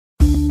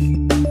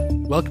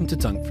Welcome to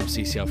Dunk from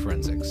CCL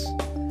Forensics.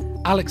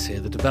 Alex here,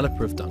 the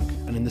developer of Dunk,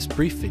 and in this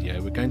brief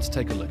video we're going to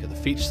take a look at the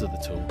features of the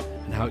tool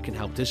and how it can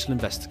help digital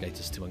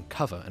investigators to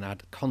uncover and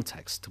add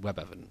context to web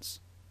evidence.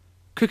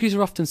 Cookies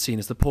are often seen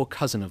as the poor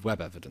cousin of web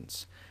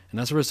evidence, and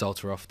as a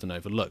result are often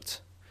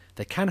overlooked.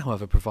 They can,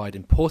 however, provide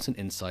important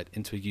insight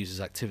into a user's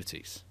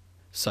activities.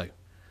 So,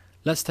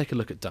 let's take a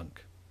look at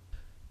Dunk.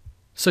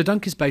 So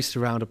Dunk is based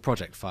around a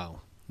project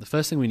file. The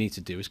first thing we need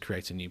to do is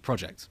create a new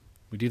project.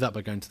 We do that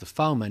by going to the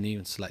File menu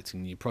and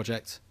selecting New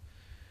Project.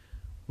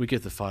 We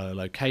give the file a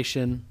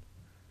location,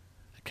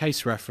 a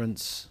case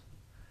reference,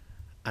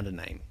 and a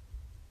name.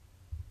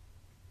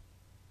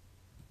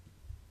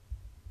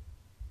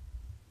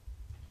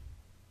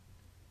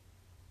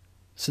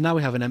 So now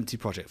we have an empty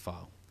project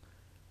file.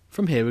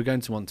 From here we're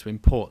going to want to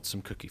import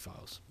some cookie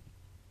files.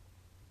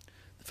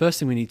 The first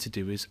thing we need to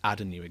do is add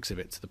a new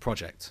exhibit to the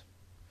project.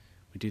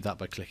 We do that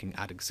by clicking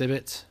Add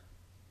Exhibit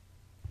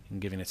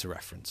and giving it a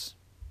reference.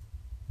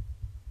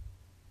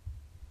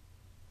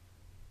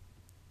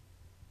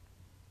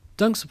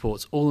 Dunk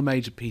supports all the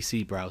major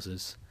PC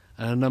browsers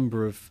and a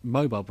number of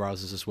mobile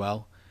browsers as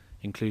well,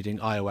 including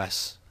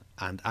iOS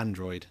and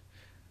Android.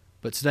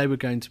 But today we're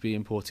going to be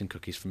importing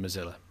cookies from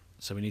Mozilla.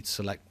 So we need to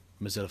select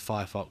Mozilla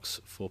Firefox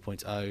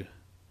 4.0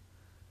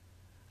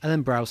 and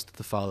then browse to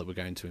the file that we're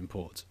going to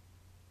import.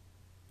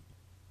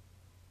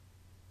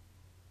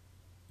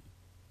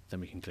 Then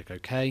we can click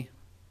OK,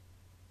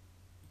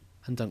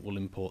 and Dunk will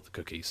import the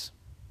cookies.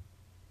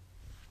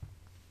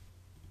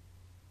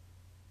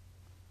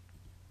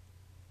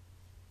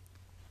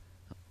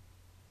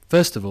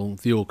 First of all,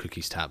 the All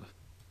Cookies tab.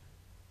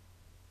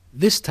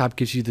 This tab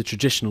gives you the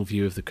traditional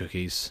view of the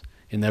cookies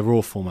in their raw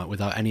format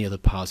without any other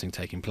parsing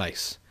taking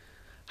place.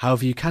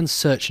 However, you can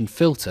search and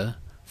filter.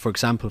 For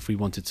example, if we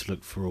wanted to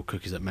look for all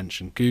cookies that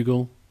mention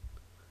Google,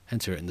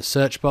 enter it in the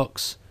search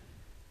box,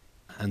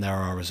 and there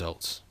are our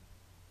results.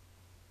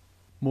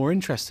 More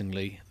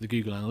interestingly, the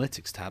Google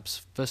Analytics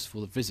tabs, first of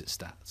all the visit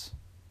stats.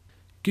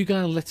 Google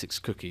Analytics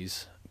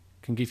cookies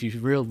can give you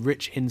real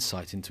rich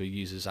insight into a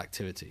user's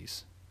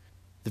activities.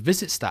 The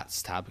Visit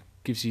Stats tab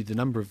gives you the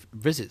number of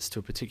visits to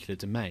a particular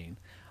domain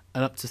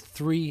and up to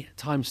 3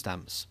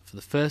 timestamps for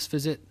the first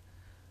visit,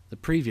 the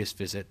previous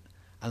visit,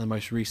 and the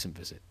most recent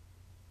visit.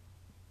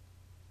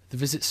 The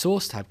Visit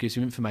Source tab gives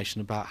you information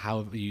about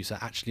how a user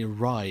actually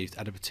arrived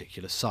at a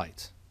particular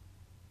site.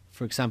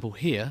 For example,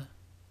 here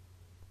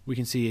we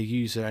can see a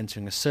user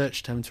entering a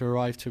search term to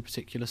arrive to a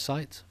particular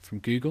site from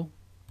Google,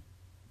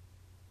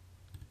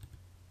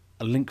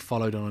 a link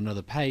followed on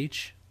another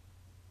page,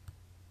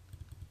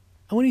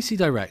 and when you see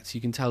direct, you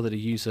can tell that a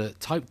user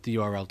typed the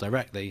URL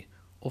directly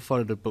or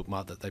followed a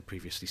bookmark that they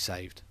previously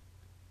saved.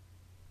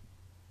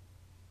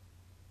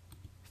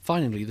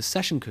 Finally, the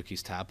Session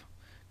Cookies tab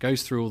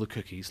goes through all the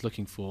cookies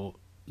looking for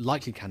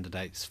likely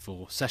candidates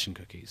for session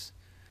cookies.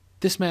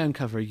 This may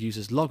uncover a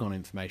user's logon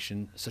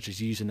information such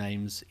as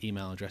usernames,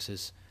 email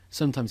addresses,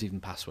 sometimes even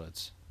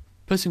passwords.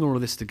 Putting all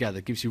of this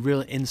together gives you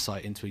real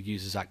insight into a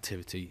user's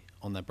activity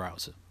on their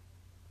browser.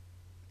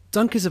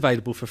 Dunk is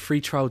available for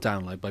free trial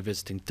download by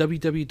visiting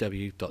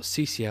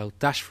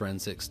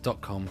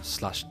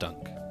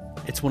www.ccl-forensics.com/dunk.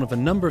 It's one of a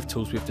number of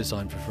tools we've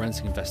designed for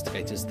forensic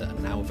investigators that are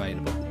now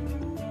available.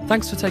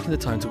 Thanks for taking the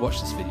time to watch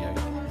this video,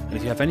 and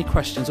if you have any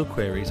questions or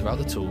queries about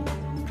the tool,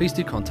 please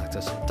do contact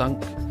us at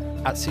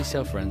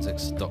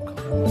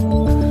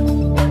dunk@cclforensics.com.